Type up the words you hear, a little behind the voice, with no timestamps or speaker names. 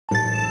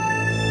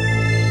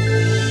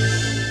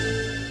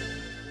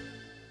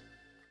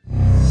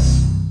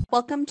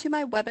Welcome to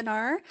my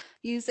webinar,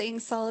 Using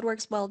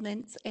SOLIDWORKS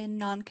Weldments in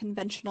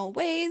Non-Conventional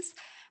Ways.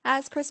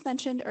 As Chris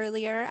mentioned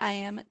earlier, I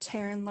am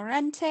Taryn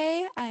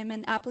Llorente. I'm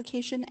an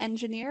application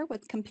engineer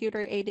with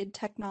computer-aided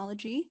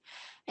technology,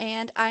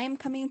 and I am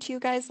coming to you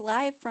guys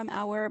live from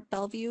our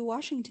Bellevue,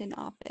 Washington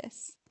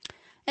office.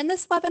 In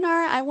this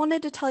webinar, I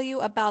wanted to tell you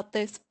about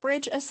this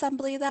bridge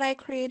assembly that I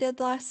created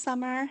last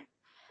summer.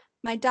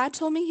 My dad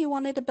told me he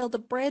wanted to build a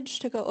bridge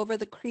to go over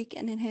the creek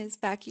in his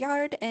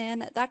backyard,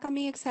 and that got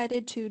me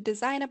excited to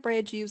design a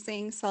bridge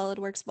using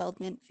SOLIDWORKS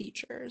weldment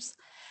features.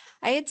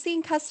 I had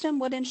seen custom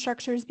wooden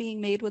structures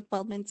being made with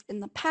weldments in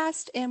the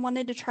past and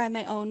wanted to try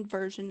my own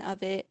version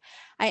of it.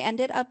 I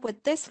ended up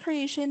with this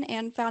creation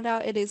and found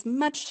out it is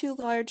much too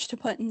large to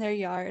put in their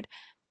yard,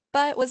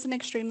 but was an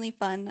extremely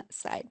fun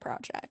side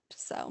project.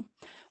 So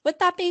with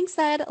that being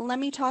said, let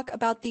me talk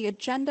about the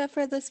agenda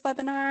for this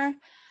webinar.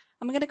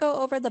 I'm going to go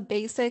over the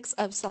basics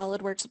of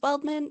SOLIDWORKS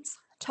weldments,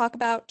 talk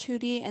about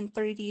 2D and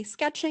 3D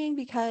sketching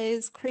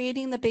because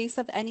creating the base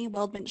of any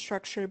weldment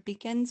structure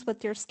begins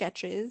with your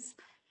sketches.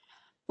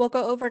 We'll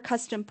go over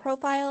custom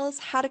profiles,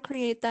 how to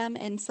create them,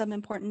 and some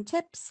important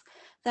tips.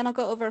 Then I'll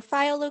go over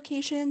file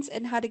locations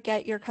and how to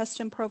get your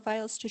custom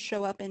profiles to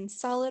show up in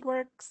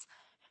SOLIDWORKS,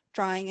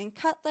 drawing and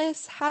cut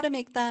lists, how to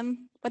make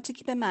them, what to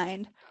keep in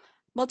mind,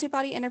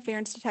 multi-body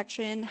interference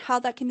detection, how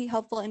that can be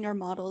helpful in your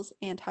models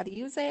and how to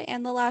use it.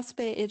 And the last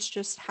bit is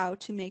just how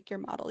to make your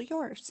model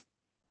yours.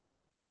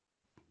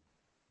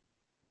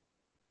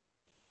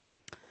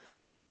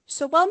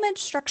 So weldment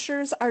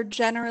structures are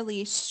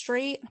generally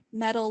straight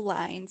metal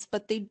lines,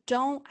 but they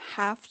don't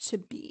have to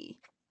be.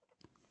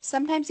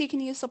 Sometimes you can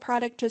use a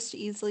product just to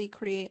easily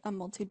create a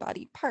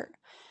multi-body part,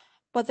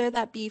 whether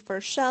that be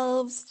for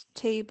shelves,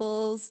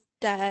 tables,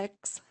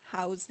 decks,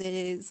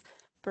 houses,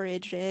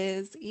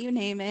 bridges, you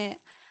name it.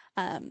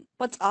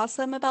 What's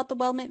awesome about the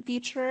Weldment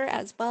feature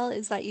as well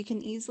is that you can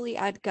easily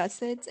add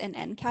gussets and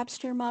end caps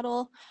to your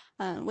model,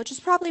 which is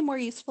probably more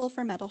useful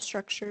for metal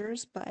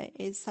structures, but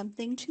is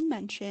something to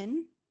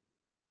mention.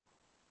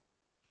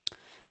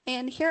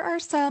 And here are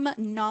some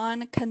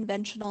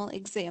non-conventional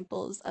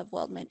examples of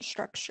weldment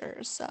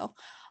structures. So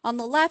on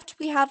the left,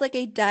 we have like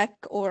a deck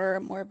or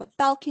more of a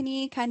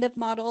balcony kind of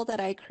model that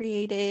I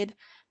created.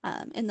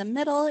 In the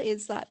middle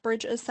is that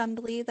bridge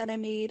assembly that I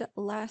made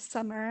last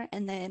summer.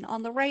 And then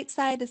on the right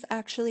side is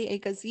actually a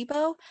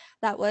gazebo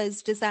that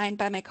was designed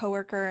by my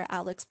coworker,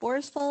 Alex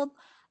Borsfeld,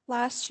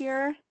 last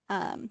year.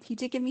 He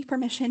did give me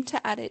permission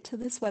to add it to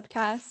this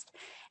webcast.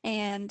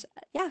 And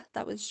yeah,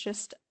 that was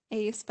just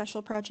a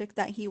special project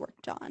that he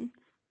worked on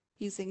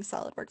using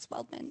SOLIDWORKS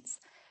weldments.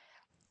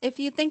 If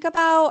you think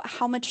about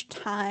how much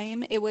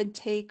time it would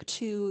take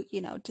to,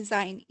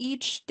 design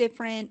each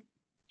different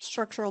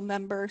structural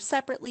member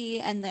separately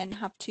and then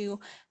have to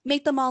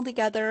make them all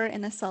together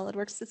in a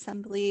SOLIDWORKS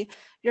assembly,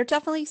 you're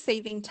definitely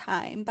saving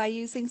time by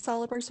using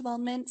SOLIDWORKS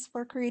weldments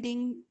for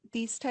creating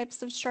these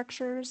types of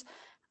structures.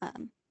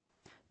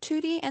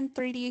 2D and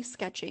 3D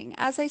sketching.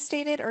 As I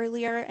stated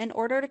earlier, in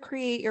order to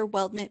create your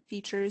weldment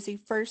features, you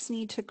first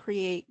need to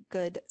create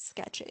good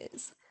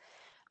sketches.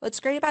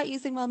 What's great about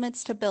using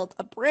weldments to build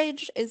a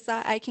bridge is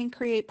that I can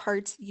create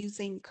parts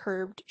using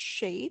curved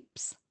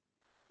shapes.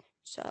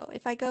 So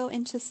if I go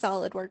into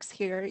SOLIDWORKS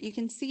here, you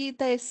can see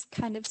this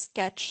kind of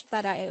sketch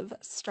that I have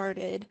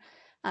started.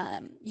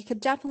 You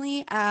could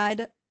definitely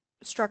add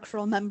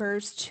structural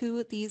members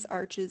to these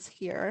arches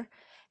here.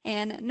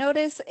 And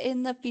notice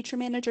in the feature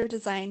manager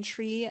design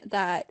tree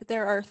that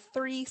there are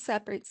 3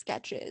 separate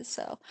sketches.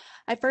 So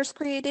I first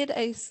created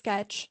a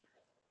sketch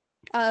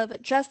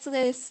of just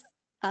this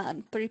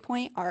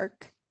 3-point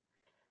arc.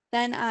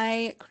 Then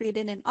I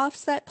created an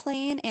offset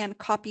plane and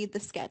copied the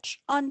sketch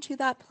onto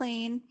that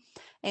plane.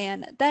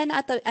 And then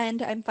at the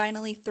end, I'm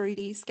finally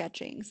 3D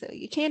sketching. So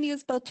you can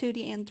use both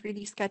 2D and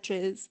 3D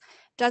sketches.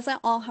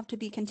 Doesn't all have to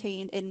be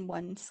contained in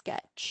one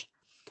sketch.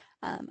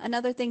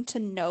 Another thing to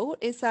note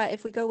is that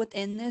if we go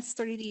within this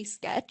 3D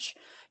sketch,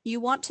 you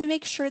want to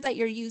make sure that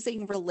you're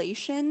using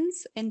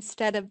relations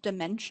instead of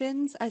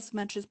dimensions as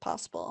much as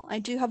possible. I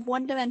do have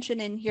one dimension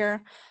in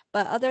here,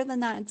 but other than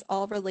that, it's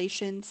all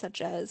relations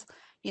such as,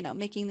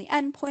 making the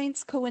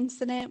endpoints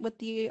coincident with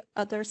the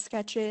other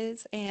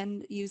sketches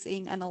and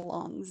using an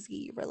along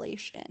Z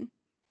relation.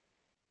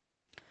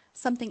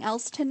 Something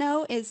else to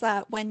note is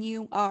that when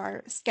you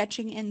are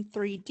sketching in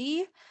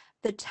 3D,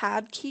 the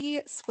tab key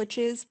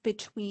switches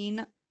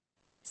between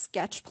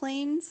sketch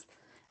planes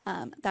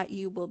that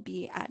you will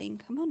be adding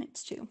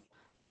components to.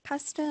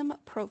 Custom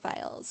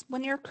profiles.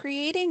 When you're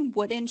creating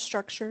wooden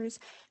structures,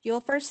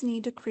 you'll first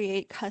need to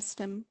create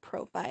custom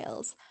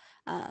profiles.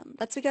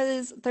 That's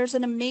because there's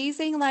an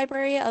amazing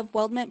library of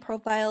weldment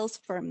profiles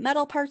for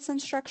metal parts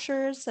and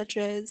structures such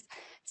as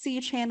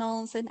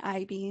C-channels and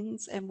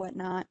I-beams and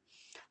whatnot.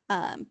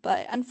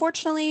 But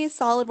unfortunately,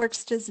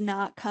 SOLIDWORKS does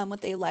not come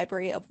with a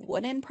library of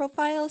wooden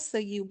profiles, so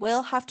you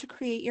will have to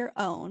create your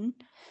own,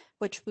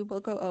 which we will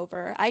go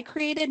over. I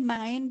created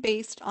mine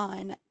based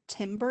on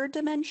timber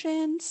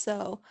dimensions,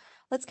 so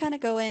let's kind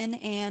of go in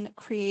and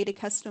create a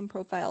custom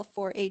profile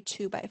for a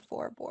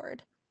 2x4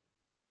 board.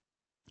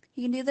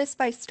 You can do this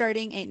by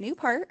starting a new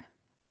part.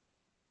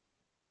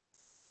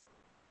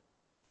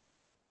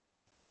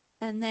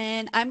 And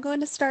then I'm going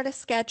to start a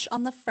sketch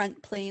on the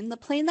front plane. The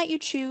plane that you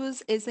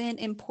choose isn't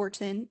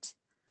important,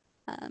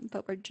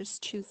 but we're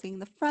just choosing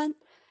the front.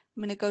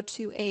 I'm going to go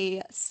to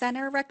a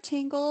center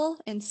rectangle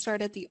and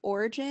start at the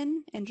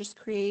origin and just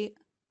create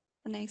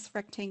a nice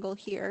rectangle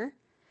here.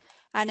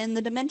 And in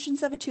the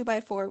dimensions of a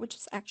 2x4, which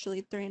is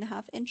actually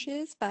 3.5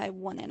 inches by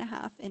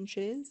 1.5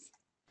 inches.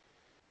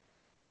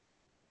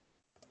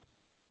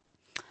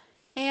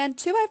 And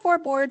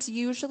 2x4 boards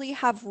usually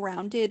have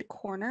rounded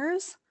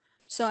corners.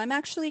 So I'm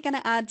actually going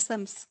to add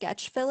some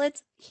sketch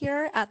fillets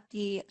here at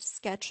the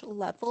sketch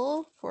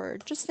level for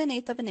just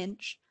 1/8 of an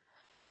inch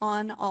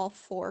on all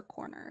 4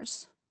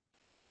 corners.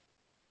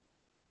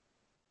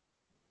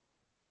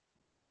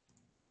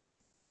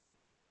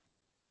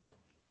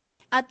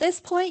 At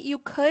this point, you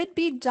could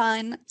be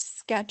done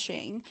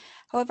sketching.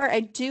 However,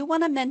 I do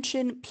want to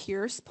mention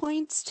pierce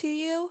points to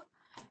you.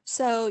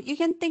 So you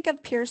can think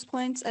of pierce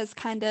points as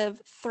kind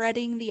of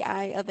threading the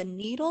eye of a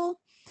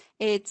needle.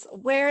 It's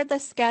where the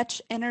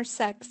sketch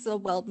intersects the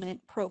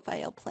weldment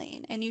profile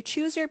plane. And you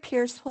choose your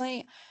pierce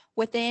point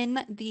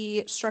within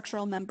the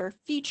structural member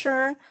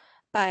feature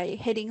by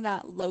hitting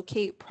that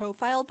locate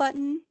profile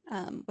button,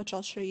 which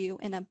I'll show you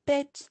in a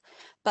bit.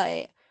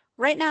 But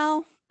right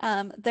now,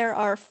 there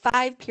are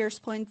 5 pierce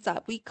points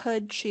that we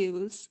could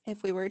choose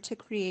if we were to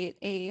create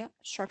a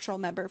structural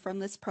member from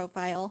this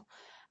profile.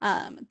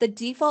 The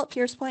default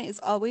pierce point is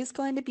always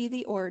going to be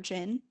the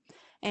origin,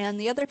 and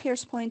the other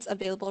pierce points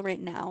available right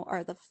now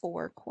are the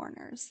 4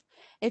 corners.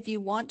 If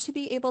you want to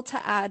be able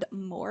to add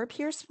more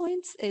pierce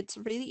points, it's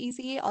really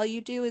easy. All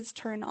you do is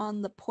turn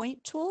on the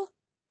point tool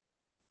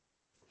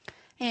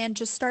and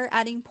just start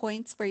adding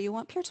points where you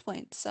want pierce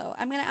points. So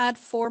I'm going to add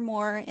 4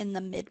 more in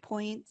the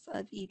midpoints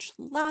of each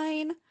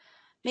line,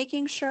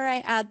 making sure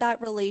I add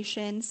that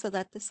relation so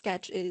that the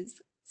sketch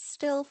is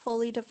still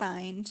fully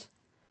defined.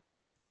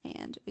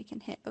 And we can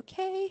hit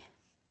OK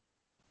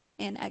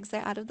and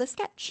exit out of the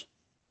sketch.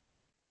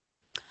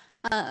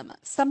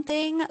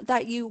 Something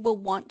that you will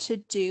want to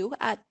do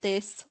at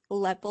this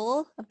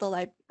level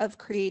of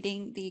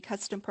creating the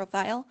custom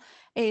profile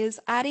is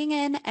adding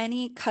in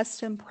any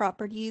custom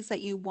properties that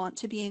you want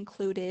to be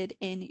included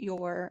in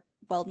your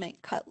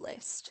Weldment cut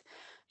list.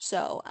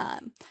 So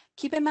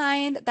keep in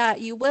mind that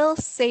you will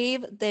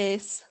save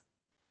this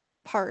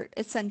part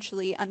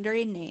essentially under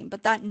a name,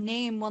 but that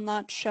name will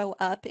not show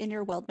up in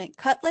your Weldment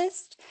cut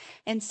list.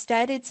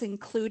 Instead, it's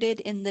included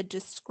in the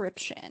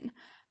description.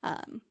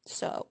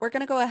 So we're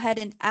going to go ahead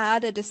and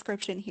add a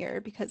description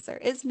here because there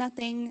is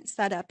nothing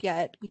set up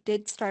yet. We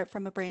did start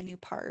from a brand new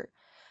part.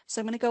 So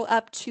I'm going to go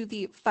up to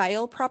the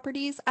file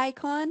properties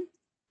icon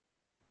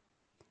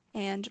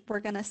and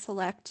we're going to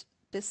select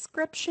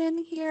description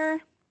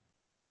here.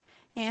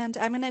 And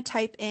I'm going to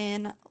type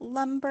in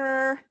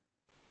lumber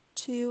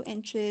 2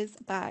 inches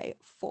by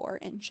 4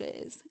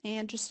 inches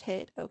and just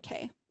hit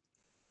OK.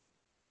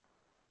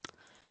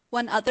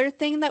 One other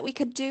thing that we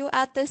could do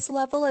at this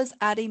level is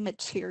add a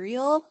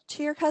material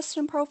to your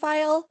custom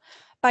profile.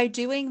 By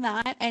doing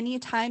that,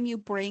 anytime you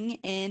bring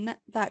in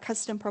that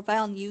custom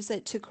profile and use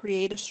it to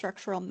create a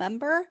structural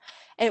member,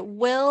 it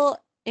will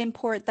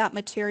import that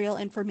material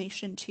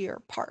information to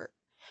your part.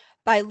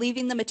 By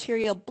leaving the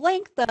material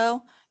blank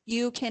though,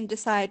 you can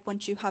decide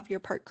once you have your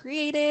part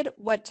created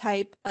what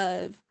type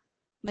of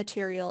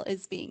material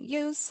is being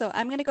used. So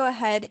I'm going to go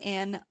ahead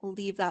and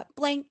leave that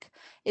blank.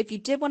 If you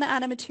did want to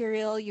add a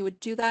material, you would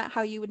do that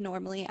how you would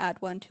normally add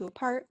one to a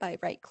part by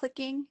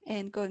right-clicking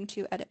and going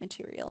to edit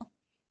material.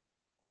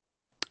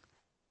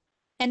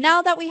 And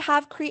now that we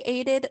have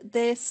created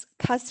this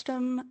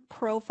custom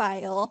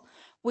profile,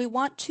 we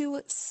want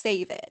to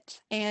save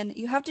it. And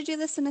you have to do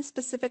this in a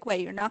specific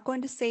way. You're not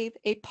going to save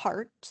a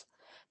part.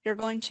 You're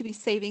going to be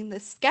saving the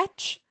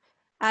sketch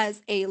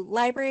as a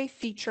library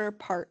feature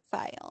part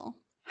file.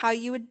 How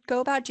you would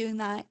go about doing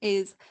that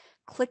is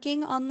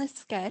clicking on the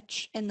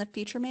sketch in the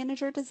Feature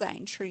Manager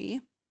design tree.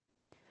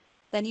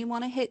 Then you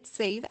want to hit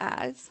Save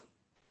As.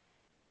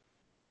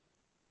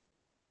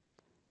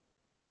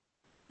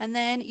 And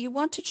then you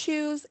want to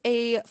choose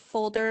a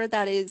folder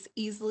that is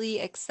easily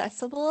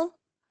accessible.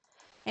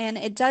 And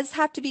it does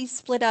have to be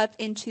split up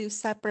into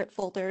separate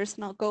folders,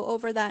 and I'll go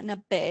over that in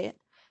a bit.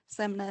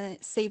 So I'm going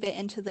to save it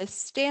into the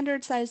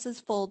standard sizes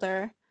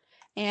folder,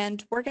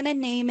 and we're going to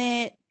name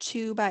it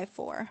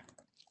 2x4.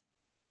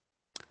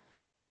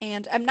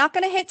 And I'm not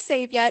going to hit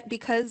save yet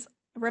because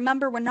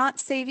remember, we're not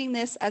saving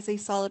this as a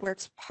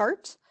SOLIDWORKS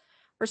part.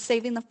 We're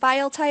saving the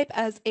file type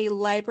as a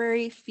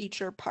library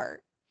feature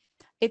part.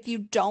 If you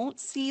don't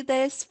see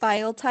this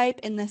file type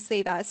in the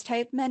Save As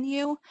type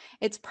menu,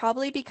 it's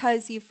probably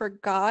because you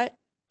forgot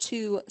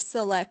to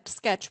select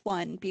Sketch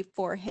 1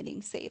 before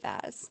hitting Save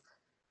As.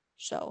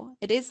 So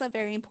it is a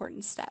very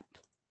important step.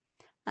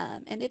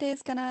 And it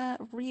is going to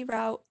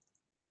reroute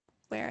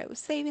where I was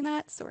saving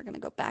that. So we're going to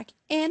go back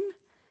in.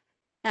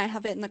 I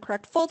have it in the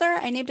correct folder.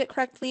 I named it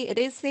correctly. It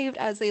is saved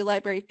as a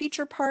library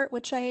feature part,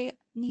 which I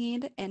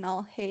need, and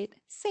I'll hit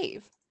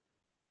save.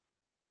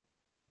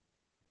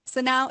 So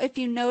now if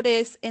you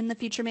notice in the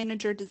Feature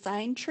Manager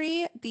design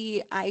tree,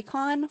 the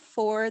icon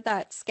for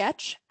that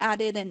sketch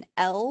added an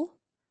L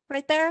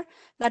right there.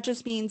 That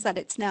just means that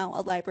it's now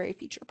a library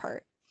feature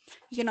part.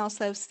 You can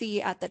also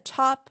see at the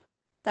top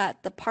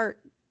that the part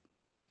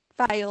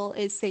file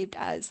is saved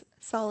as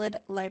solid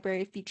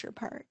library feature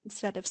part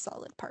instead of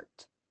solid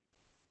part.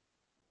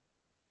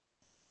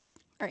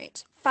 All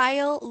right,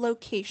 file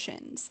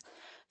locations.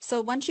 So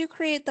once you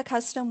create the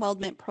custom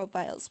Weldment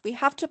profiles, we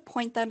have to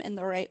point them in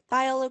the right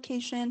file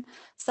location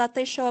so that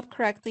they show up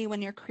correctly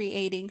when you're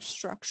creating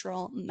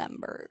structural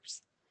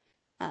members.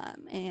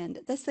 And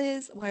this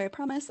is where I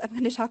promise I'm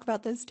going to talk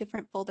about those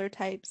different folder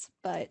types,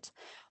 but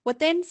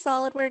within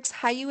SOLIDWORKS,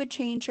 how you would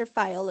change your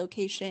file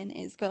location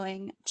is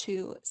going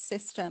to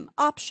System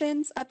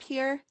Options up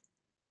here,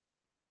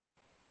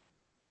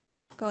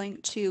 going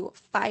to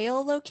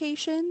File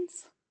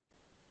Locations,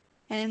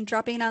 and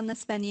dropping on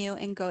this menu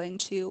and going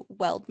to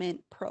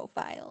Weldment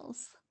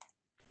Profiles.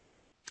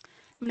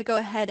 I'm going to go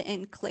ahead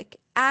and click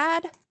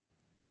Add,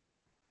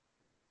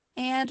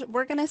 and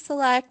we're going to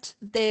select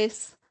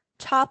this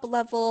top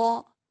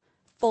level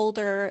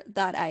folder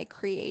that I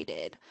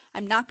created.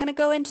 I'm not going to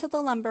go into the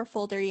lumber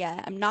folder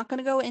yet. I'm not going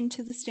to go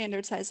into the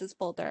standard sizes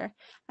folder.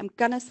 I'm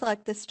going to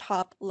select this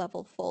top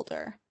level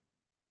folder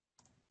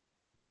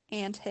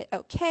and hit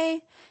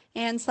OK.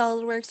 And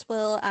SOLIDWORKS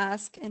will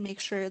ask and make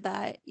sure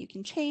that you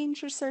can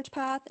change your search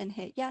path and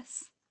hit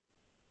yes.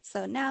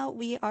 So now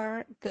we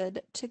are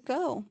good to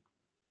go.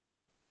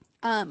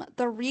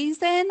 The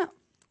reason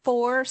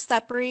for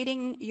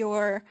separating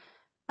your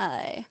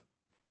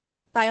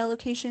file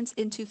locations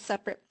into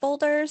separate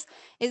folders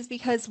is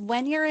because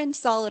when you're in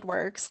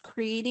SOLIDWORKS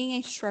creating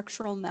a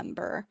structural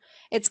member,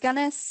 it's going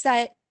to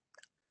set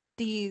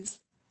these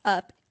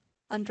up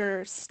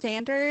under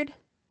standard,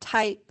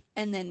 type,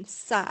 and then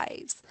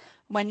size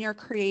when you're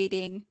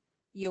creating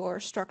your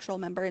structural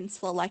member and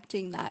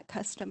selecting that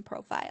custom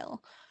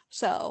profile.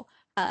 So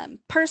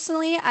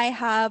personally, I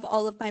have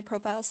all of my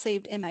profiles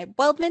saved in my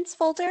Weldments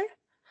folder.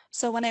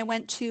 So when I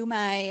went to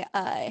my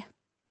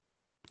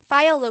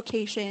file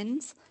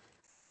locations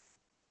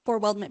for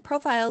Weldment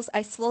profiles,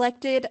 I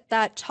selected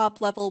that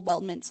top level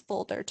Weldments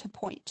folder to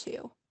point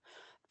to.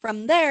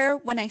 From there,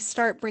 when I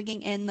start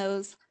bringing in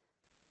those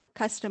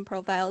custom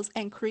profiles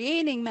and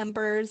creating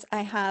members,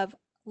 I have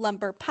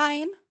lumber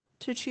pine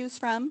to choose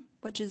from,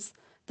 which is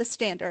the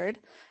standard.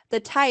 The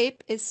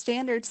type is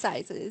standard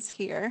sizes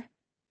here.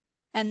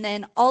 And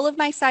then all of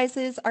my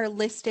sizes are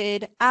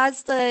listed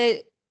as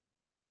the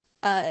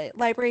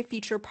library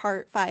feature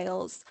part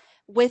files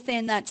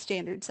within that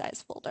standard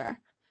size folder.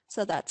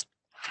 So that's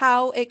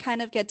how it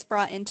kind of gets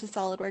brought into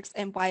SOLIDWORKS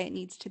and why it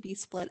needs to be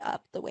split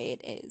up the way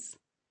it is.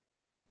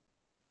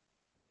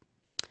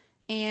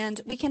 And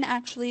we can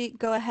actually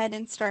go ahead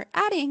and start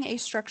adding a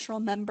structural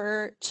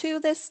member to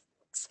this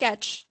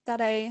sketch that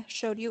I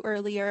showed you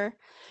earlier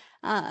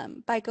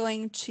by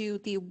going to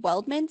the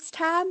Weldments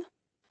tab,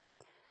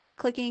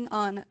 clicking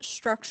on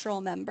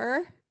structural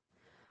member.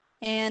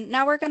 And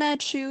now we're going to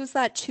choose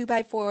that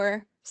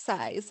 2x4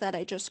 size that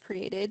I just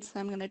created. So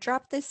I'm going to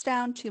drop this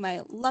down to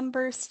my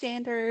lumber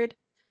standard.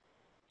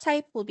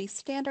 Type will be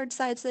standard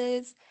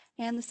sizes,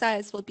 and the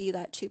size will be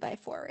that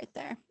 2x4 right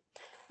there.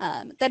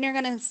 Then you're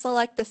going to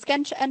select the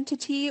sketch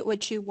entity,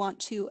 which you want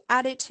to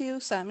add it to.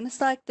 So I'm going to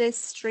select this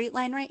straight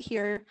line right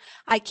here.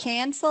 I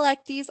can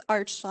select these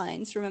arched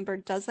lines. Remember,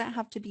 it doesn't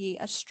have to be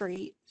a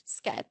straight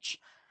sketch.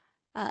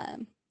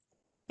 And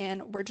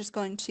we're just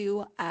going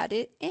to add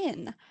it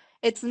in.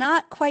 It's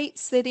not quite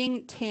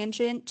sitting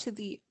tangent to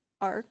the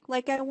arc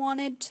like I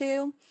wanted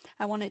to.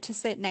 I want it to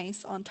sit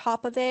nice on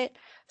top of it.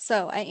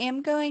 So I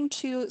am going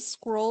to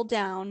scroll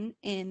down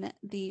in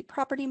the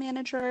property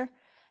manager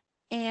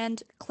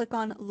and click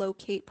on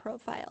locate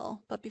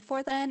profile. But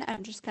before then,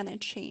 I'm just going to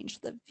change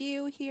the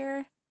view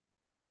here.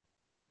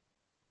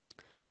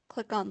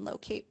 Click on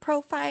locate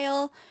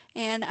profile,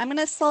 and I'm going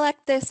to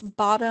select this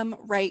bottom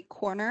right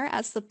corner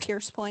as the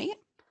pierce point.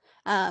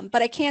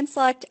 But I can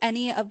select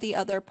any of the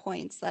other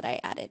points that I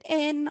added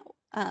in,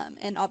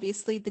 and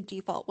obviously the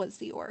default was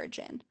the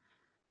origin.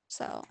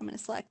 So I'm going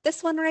to select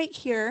this one right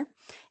here,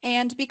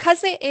 and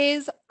because it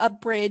is a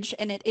bridge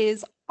and it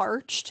is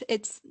arched,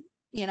 it's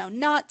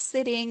not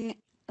sitting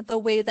the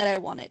way that I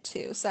want it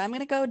to. So I'm going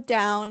to go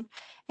down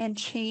and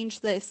change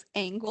this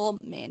angle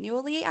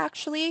manually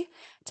actually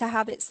to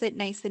have it sit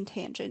nice and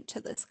tangent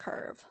to this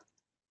curve.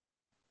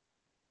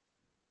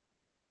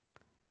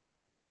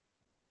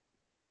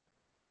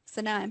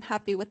 So now I'm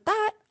happy with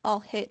that. I'll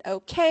hit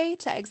OK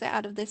to exit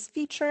out of this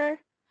feature,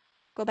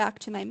 go back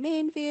to my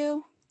main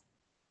view.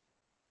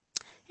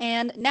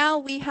 And now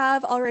we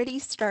have already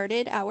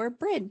started our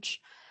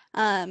bridge.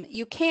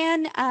 You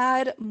can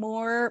add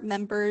more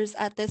members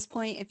at this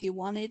point if you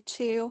wanted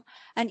to.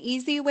 An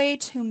easy way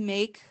to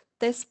make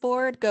this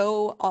board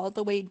go all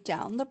the way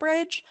down the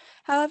bridge,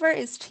 however,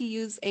 is to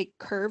use a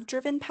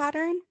curve-driven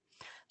pattern.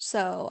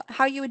 So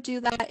how you would do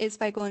that is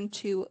by going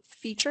to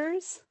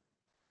Features,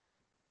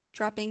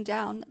 dropping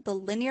down the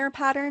Linear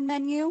Pattern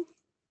menu,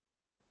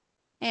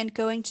 and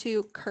going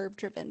to curve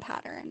driven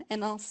pattern.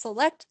 And I'll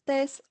select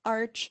this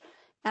arch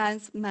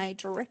as my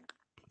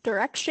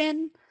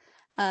direction.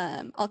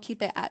 I'll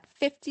keep it at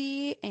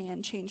 50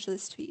 and change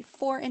this to be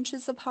 4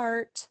 inches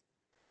apart.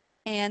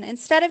 And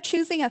instead of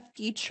choosing a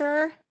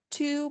feature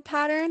to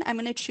pattern, I'm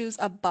going to choose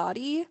a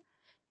body,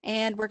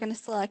 and we're going to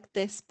select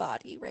this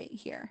body right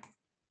here.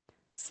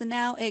 So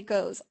now it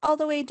goes all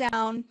the way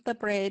down the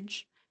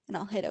bridge, and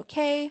I'll hit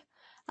OK.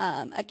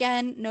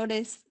 Again,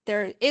 notice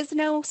there is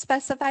no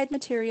specified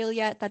material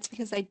yet. That's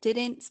because I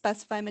didn't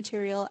specify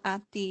material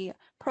at the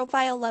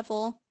profile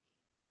level.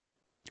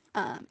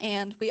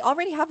 And we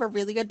already have a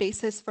really good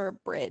basis for a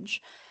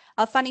bridge.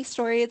 A funny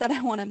story that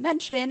I want to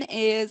mention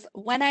is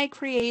when I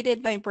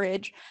created my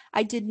bridge,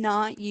 I did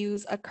not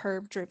use a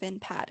curve-driven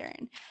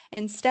pattern.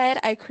 Instead,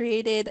 I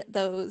created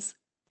those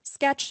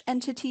sketch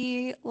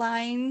entity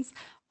lines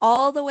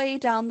all the way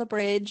down the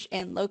bridge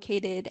and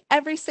located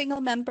every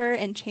single member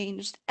and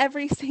changed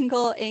every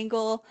single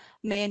angle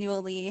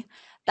manually.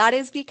 That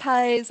is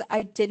because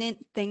I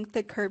didn't think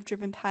the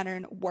curve-driven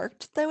pattern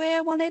worked the way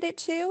I wanted it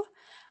to.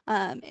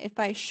 If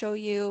I show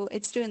you,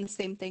 it's doing the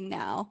same thing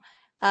now.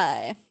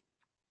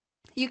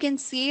 You can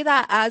see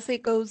that as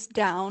it goes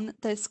down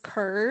this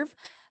curve,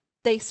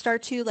 they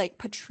start to like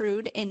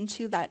protrude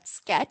into that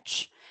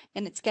sketch,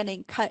 and it's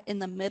getting cut in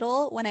the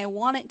middle when I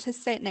want it to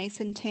sit nice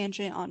and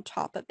tangent on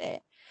top of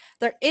it.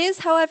 There is,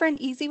 however, an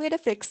easy way to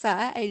fix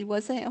that. I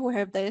wasn't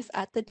aware of this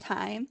at the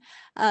time.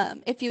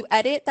 If you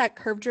edit that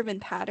curve-driven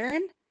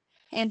pattern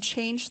and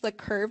change the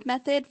curve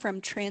method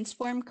from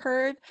transform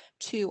curve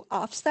to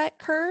offset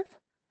curve,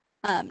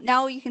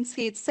 now you can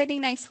see it's sitting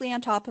nicely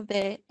on top of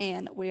it,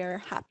 and we're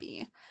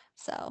happy.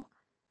 So,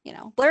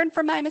 learn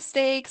from my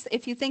mistakes.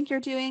 If you think you're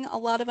doing a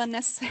lot of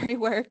unnecessary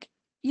work,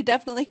 you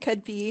definitely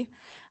could be.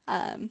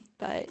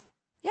 But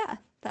yeah,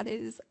 that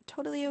is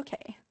totally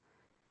okay.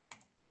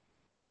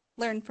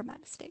 Learn from my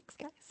mistakes,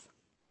 guys.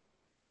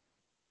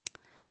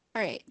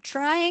 All right,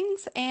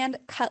 drawings and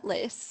cut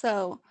lists.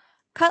 So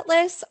cut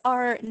lists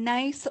are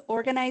nice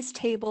organized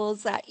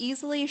tables that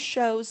easily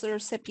shows the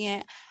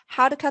recipient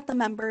how to cut the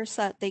members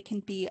so that they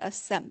can be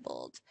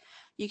assembled.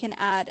 You can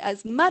add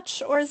as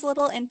much or as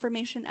little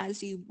information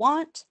as you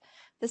want.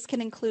 This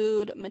can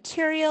include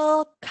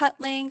material, cut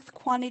length,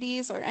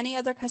 quantities, or any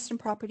other custom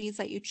properties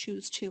that you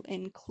choose to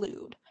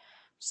include.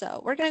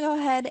 So we're going to go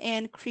ahead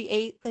and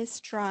create this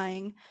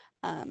drawing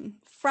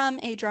from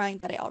a drawing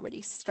that I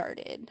already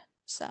started.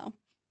 So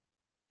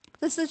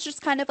this is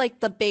just kind of like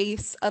the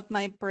base of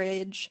my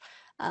bridge.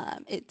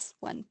 It's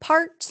one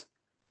part,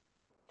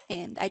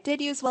 and I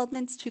did use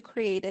Weldments to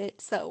create it.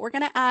 So we're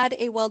going to add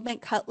a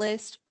Weldment cut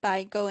list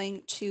by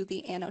going to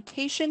the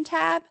Annotation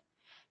tab,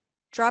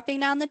 dropping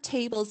down the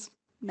Tables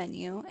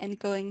menu, and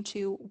going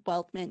to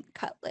Weldment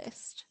cut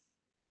list.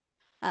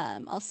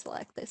 I'll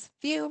select this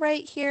view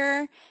right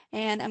here,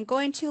 and I'm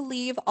going to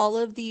leave all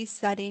of these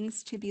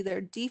settings to be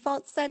their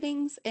default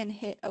settings and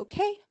hit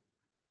OK.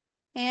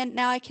 And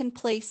now I can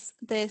place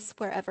this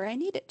wherever I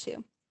need it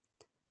to.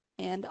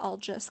 And I'll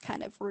just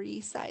kind of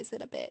resize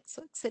it a bit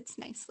so it sits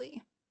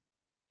nicely.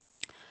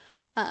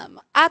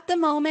 At the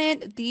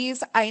moment,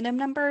 these item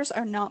numbers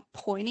are not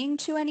pointing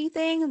to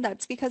anything.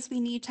 That's because we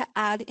need to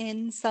add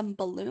in some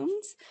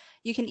balloons.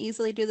 You can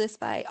easily do this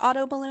by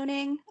auto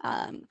ballooning,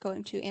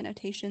 going to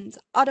Annotations,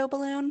 Auto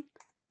Balloon.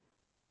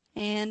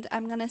 And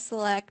I'm going to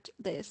select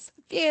this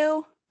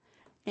view.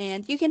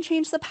 And you can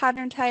change the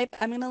pattern type.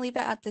 I'm going to leave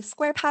it at the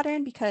square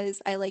pattern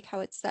because I like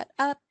how it's set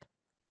up.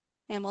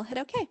 And we'll hit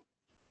OK.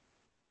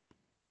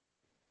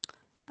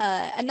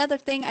 Another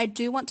thing I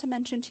do want to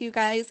mention to you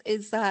guys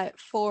is that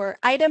for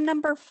item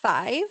number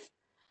 5,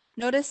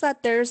 notice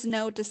that there's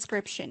no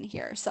description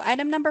here. So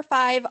item number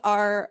 5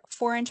 are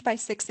 4-inch by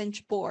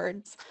 6-inch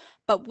boards,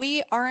 but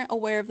we aren't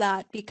aware of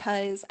that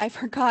because I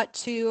forgot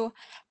to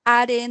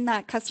add in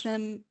that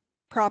custom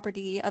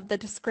property of the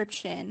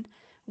description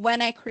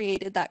when I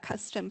created that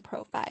custom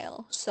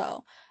profile.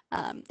 So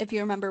if you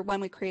remember when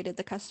we created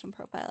the custom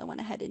profile, I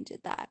went ahead and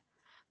did that.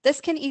 This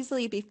can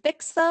easily be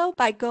fixed though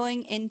by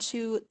going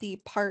into the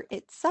part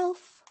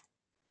itself.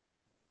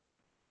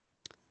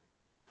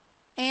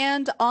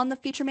 And on the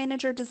Feature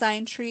Manager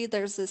design tree,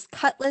 there's this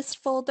cut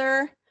list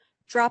folder.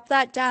 Drop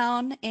that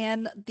down,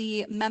 and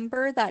the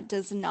member that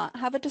does not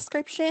have a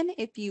description,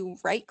 if you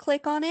right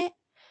click on it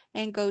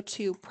and go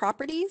to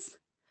Properties,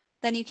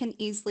 then you can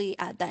easily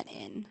add that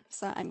in.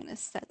 So I'm going to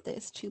set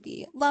this to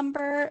be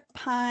lumber,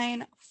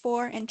 pine,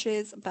 4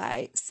 inches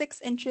by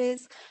 6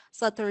 inches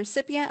so that the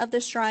recipient of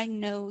this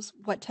drawing knows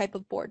what type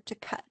of board to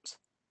cut.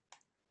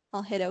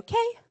 I'll hit OK.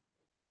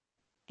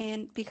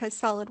 And because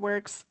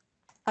SOLIDWORKS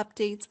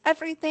updates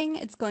everything,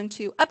 it's going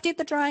to update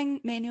the drawing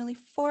manually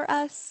for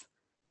us.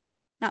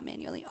 Not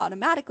manually,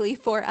 automatically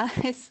for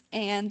us,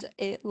 and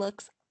it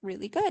looks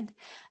really good.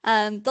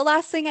 The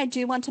last thing I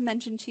do want to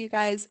mention to you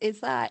guys is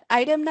that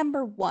item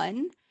number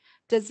 1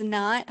 does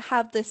not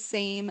have the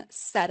same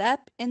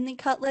setup in the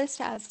cut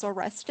list as the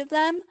rest of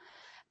them.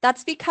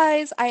 That's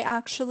because I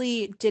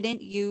actually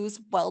didn't use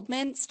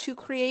Weldments to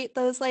create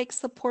those like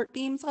support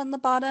beams on the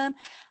bottom.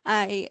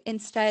 I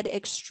instead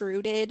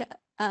extruded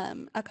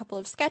a couple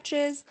of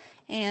sketches,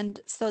 and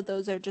so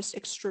those are just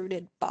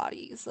extruded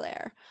bodies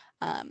there.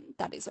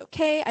 That is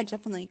okay. I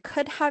definitely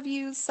could have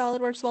used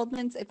SOLIDWORKS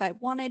Weldments if I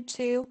wanted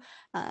to.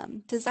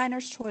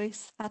 Designer's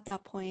choice at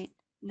that point,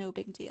 no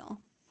big deal.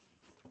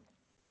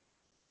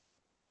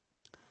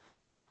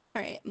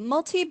 All right,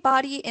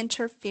 multi-body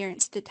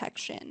interference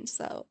detection.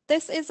 So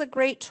this is a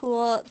great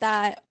tool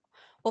that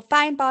will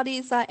find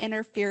bodies that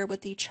interfere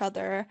with each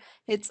other.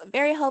 It's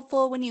very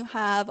helpful when you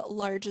have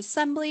large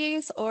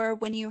assemblies or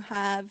when you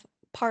have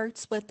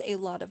parts with a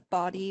lot of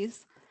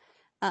bodies.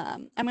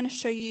 I'm going to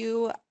show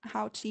you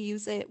how to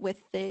use it with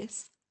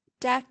this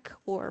deck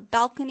or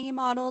balcony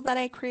model that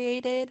I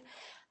created.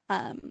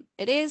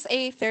 It is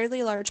a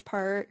fairly large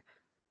part,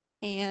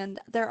 and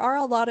there are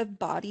a lot of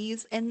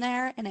bodies in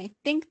there, and I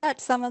think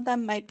that some of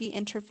them might be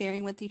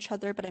interfering with each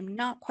other, but I'm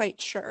not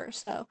quite sure.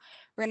 So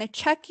we're going to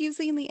check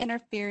using the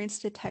interference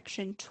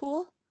detection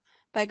tool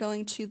by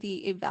going to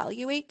the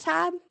Evaluate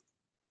tab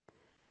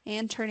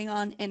and turning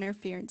on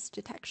interference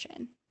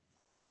detection.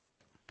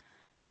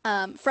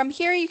 From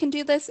here, you can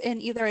do this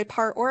in either a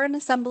part or an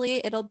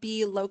assembly. It'll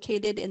be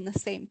located in the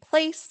same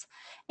place.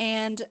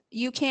 And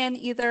you can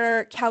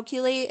either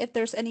calculate if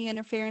there's any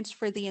interference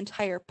for the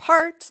entire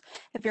part,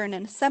 if you're in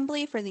an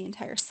assembly for the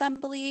entire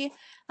assembly,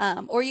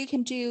 or you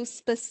can do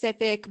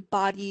specific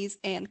bodies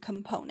and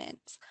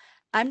components.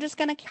 I'm just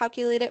going to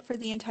calculate it for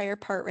the entire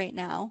part right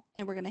now,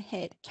 and we're going to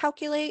hit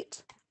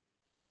calculate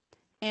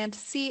and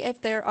see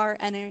if there are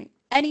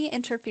any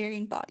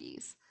interfering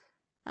bodies.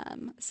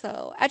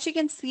 So as you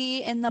can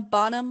see in the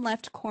bottom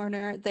left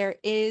corner, there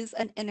is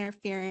an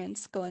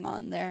interference going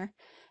on there.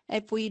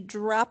 If we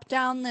drop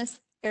down this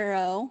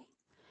arrow,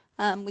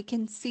 we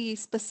can see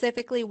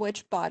specifically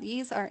which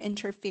bodies are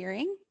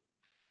interfering.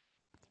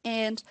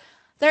 And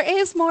there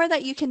is more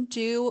that you can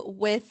do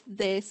with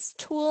this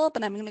tool,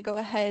 but I'm going to go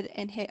ahead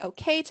and hit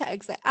OK to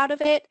exit out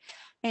of it.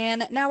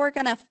 And now we're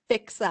going to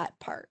fix that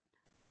part.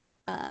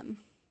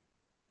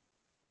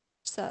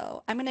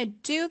 So I'm going to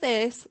do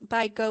this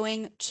by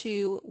going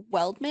to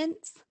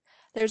Weldments.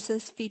 There's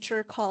this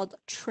feature called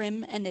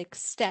Trim and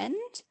Extend,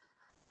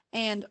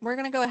 and we're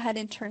going to go ahead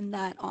and turn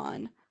that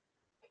on.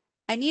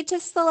 I need to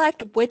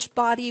select which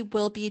body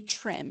will be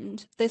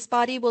trimmed. This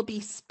body will be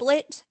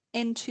split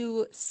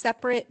into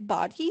separate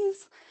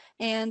bodies,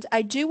 and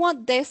I do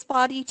want this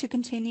body to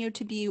continue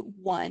to be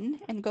 1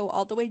 and go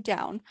all the way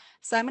down.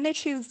 So I'm going to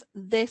choose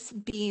this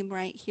beam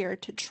right here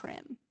to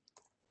trim.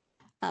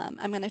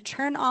 I'm going to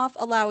turn off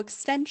allow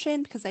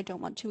extension because I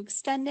don't want to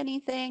extend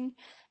anything.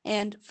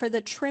 And for the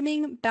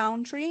trimming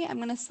boundary, I'm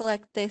going to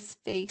select this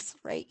face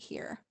right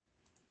here.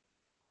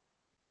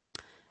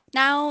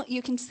 Now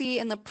you can see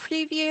in the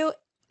preview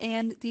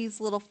and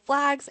these little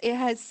flags, it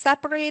has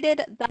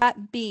separated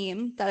that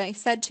beam that I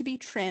said to be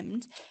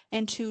trimmed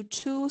into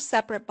 2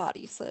 separate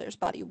bodies. So there's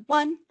body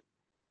 1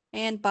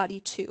 and body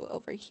 2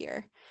 over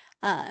here.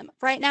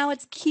 Right now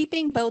it's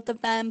keeping both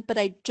of them, but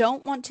I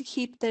don't want to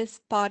keep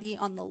this body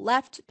on the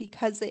left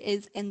because it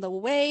is in the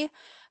way.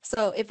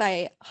 So if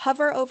I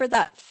hover over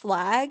that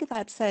flag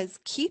that says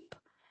keep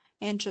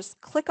and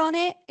just click on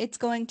it, it's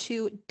going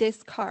to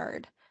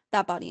discard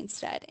that body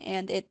instead.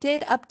 And it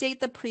did update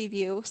the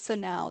preview, so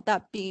now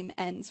that beam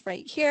ends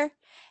right here,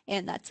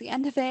 and that's the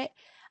end of it.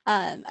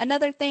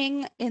 Another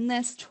thing in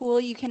this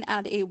tool, you can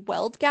add a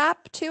weld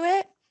gap to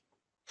it.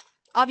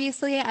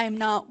 Obviously, I'm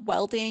not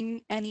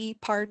welding any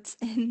parts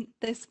in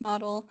this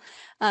model,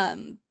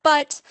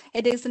 but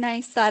it is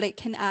nice that it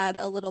can add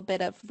a little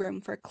bit of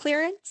room for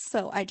clearance.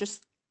 So I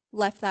just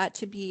left that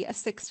to be a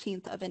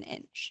 1/16 of an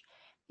inch,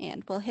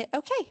 and we'll hit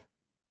OK.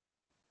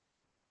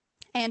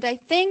 And I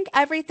think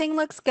everything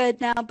looks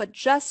good now, but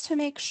just to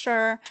make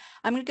sure,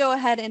 I'm going to go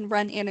ahead and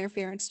run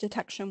interference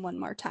detection one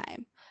more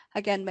time.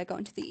 Again, by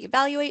going to the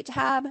Evaluate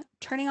tab,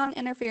 turning on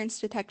interference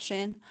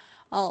detection,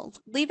 I'll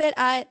leave it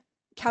at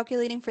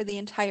calculating for the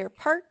entire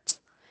part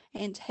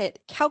and hit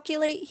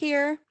calculate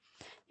here,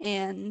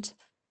 and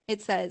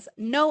it says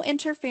no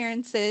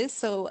interferences,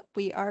 so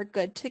we are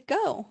good to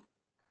go.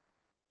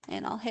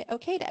 And I'll hit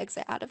OK to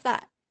exit out of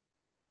that.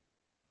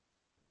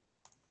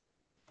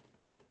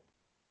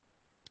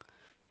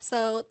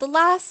 So the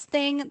last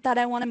thing that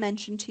I want to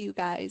mention to you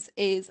guys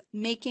is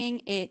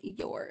making it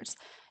yours.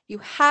 You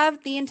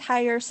have the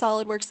entire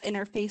SOLIDWORKS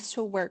interface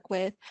to work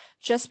with.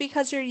 Just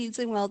because you're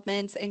using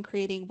Weldments and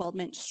creating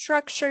Weldment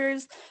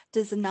structures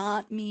does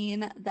not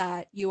mean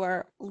that you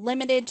are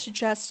limited to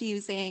just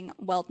using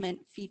Weldment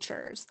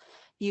features.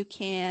 You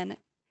can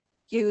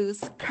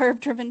use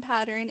curve-driven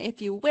pattern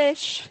if you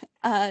wish.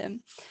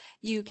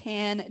 You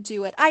can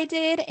do what I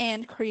did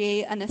and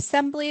create an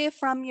assembly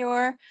from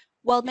your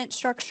Weldment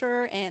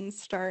structure and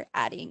start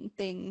adding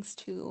things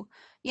to,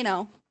 you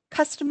know,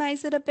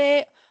 customize it a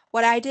bit.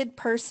 What I did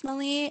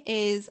personally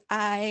is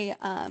I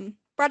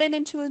brought it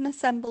into an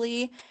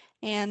assembly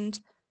and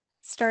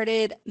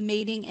started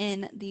mating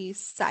in these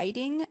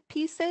siding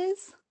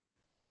pieces.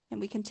 And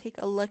we can take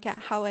a look at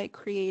how I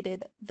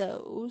created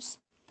those.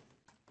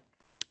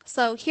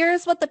 So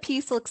here's what the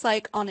piece looks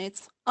like on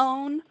its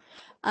own.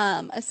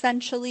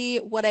 Essentially,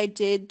 what I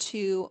did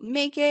to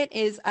make it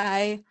is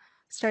I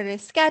started a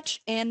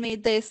sketch and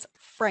made this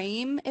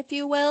frame, if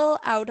you will,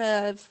 out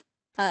of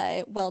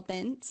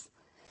Weldments.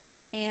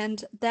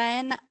 And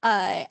then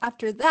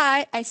after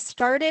that, I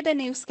started a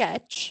new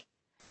sketch.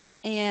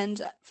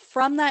 And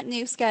from that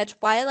new sketch,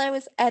 while I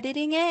was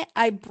editing it,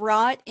 I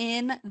brought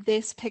in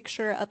this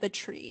picture of a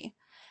tree.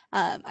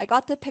 I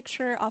got the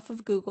picture off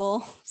of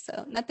Google,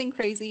 so nothing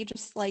crazy,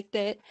 just liked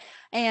it.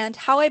 And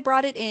how I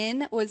brought it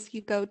in was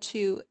you go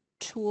to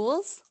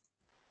Tools,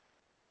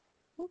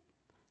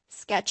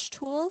 Sketch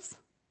Tools,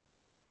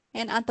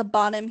 and at the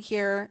bottom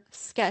here,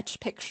 Sketch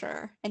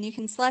Picture. And you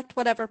can select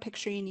whatever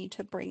picture you need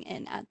to bring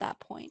in at that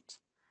point.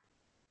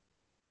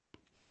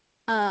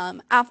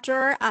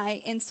 After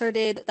I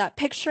inserted that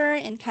picture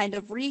and kind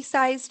of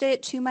resized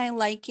it to my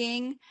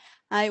liking,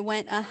 I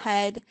went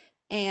ahead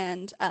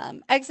and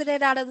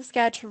exited out of the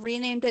sketch,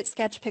 renamed it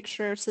Sketch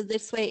Picture, so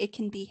this way it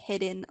can be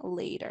hidden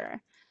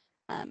later.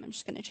 I'm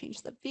just going to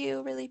change the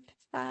view really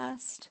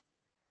fast.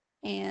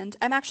 And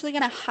I'm actually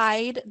going to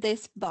hide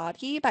this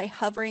body by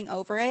hovering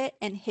over it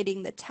and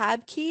hitting the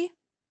Tab key.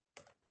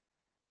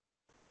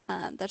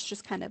 That's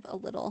just kind of a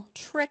little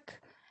trick.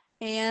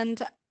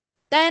 And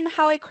then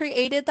how I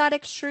created that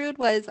extrude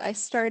was I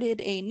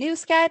started a new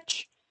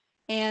sketch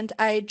and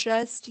I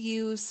just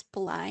used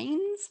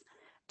splines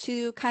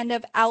to kind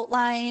of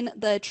outline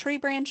the tree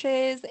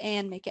branches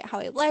and make it how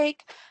I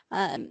like.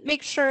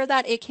 Make sure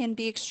that it can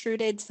be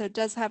extruded, so it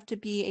does have to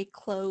be a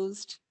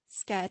closed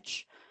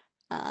sketch.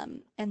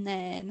 And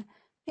then,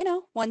 you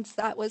know, once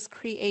that was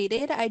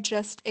created, I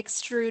just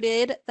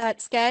extruded that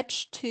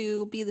sketch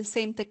to be the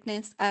same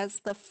thickness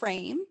as the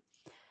frame.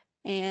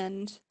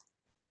 And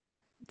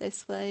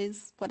this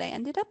was what I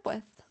ended up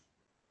with.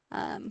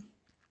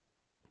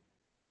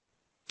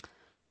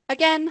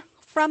 Again,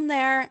 from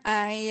there,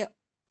 I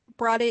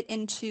brought it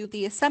into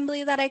the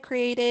assembly that I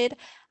created.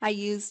 I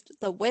used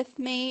the width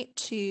mate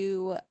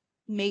to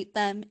mate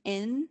them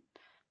in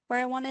where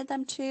I wanted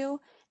them to.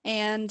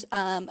 And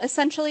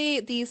essentially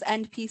these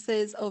end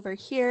pieces over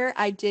here,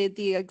 I did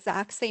the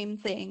exact same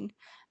thing.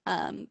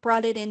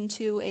 Brought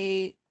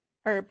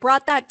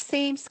that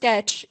same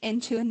sketch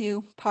into a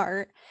new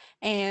part,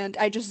 and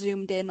I just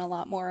zoomed in a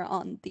lot more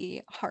on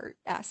the heart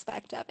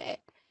aspect of it.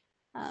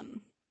 But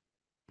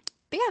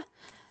yeah,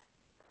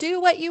 do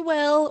what you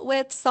will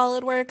with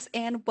SolidWorks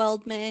and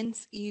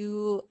Weldments.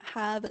 You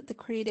have the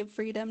creative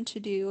freedom to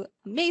do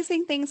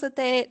amazing things with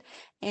it.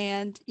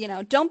 And, you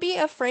know, don't be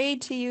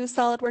afraid to use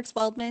SolidWorks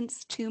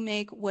Weldments to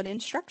make wooden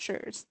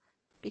structures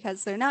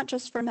because they're not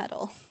just for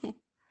metal.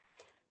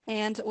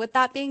 And with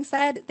that being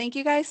said, thank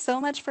you guys so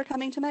much for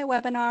coming to my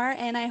webinar,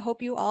 and I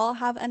hope you all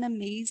have an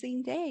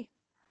amazing day.